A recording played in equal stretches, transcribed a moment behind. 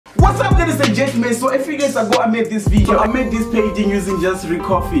What's up, ladies and gentlemen? So a few days ago I made this video. I made this painting using just Rick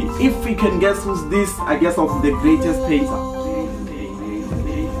Coffee. If we can guess who's this, I guess I'm the greatest painter.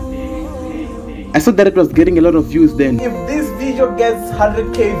 I saw that it was getting a lot of views then. If this video gets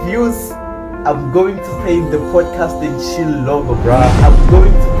 100k views, I'm going to paint the podcast and chill logo, bruh. I'm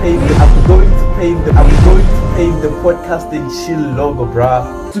going to paint the podcast and chill logo,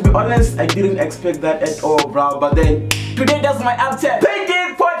 bruh. To be honest, I didn't expect that at all, bruh. But then today that's my update.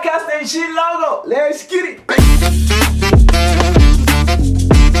 Painting podcast and chill logo. Let's get it.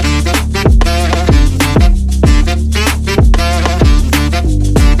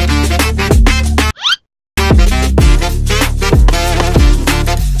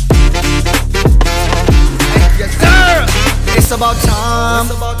 About time.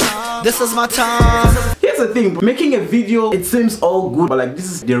 This is my time. Here's the thing, making a video, it seems all good, but like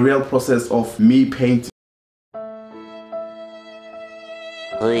this is the real process of me painting.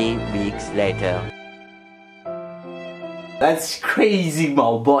 3 weeks later. That's crazy,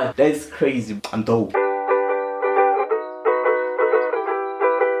 my boy. That's crazy. I'm dope. Wait,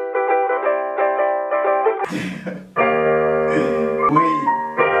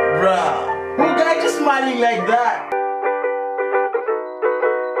 bruh. Who guy just smiling like that?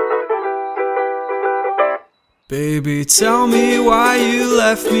 Baby, tell me why you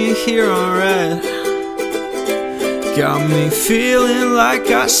left me here on red. Got me feeling like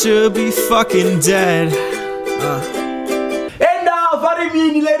I should be fucking dead. And now,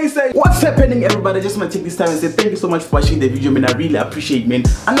 ladies, what's happening, everybody? I just want to take this time and say thank you so much for watching the video, man. I really appreciate, man.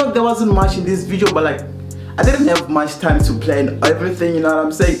 I know there wasn't much in this video, but like I didn't have much time to plan everything, you know what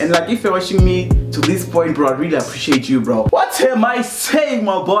I'm saying? And like if you're watching me to this point, bro, I really appreciate you, bro. What am I saying,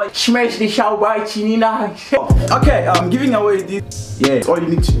 my boy? Smash the shower chinina. Okay, I'm giving away this. Yeah, all you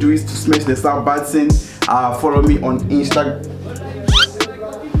need to do is to smash the sub button. Follow me on Instagram.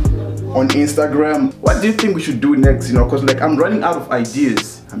 What do you think we should do next? You know, cause like I'm running out of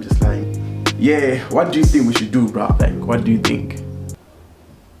ideas. I'm just like, yeah, what do you think we should do, bro? Like, what do you think?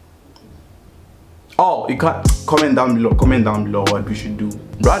 Oh, you can comment down below what we should do.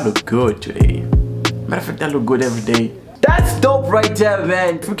 Bro, I look good today. Matter of fact, I look good every day. That's dope right there,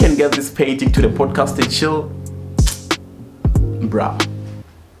 man. If we can get this painting to the podcast and chill, bruh.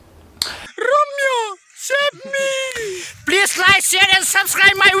 Romeo, save me! Please like, share and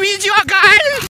subscribe my video, guys!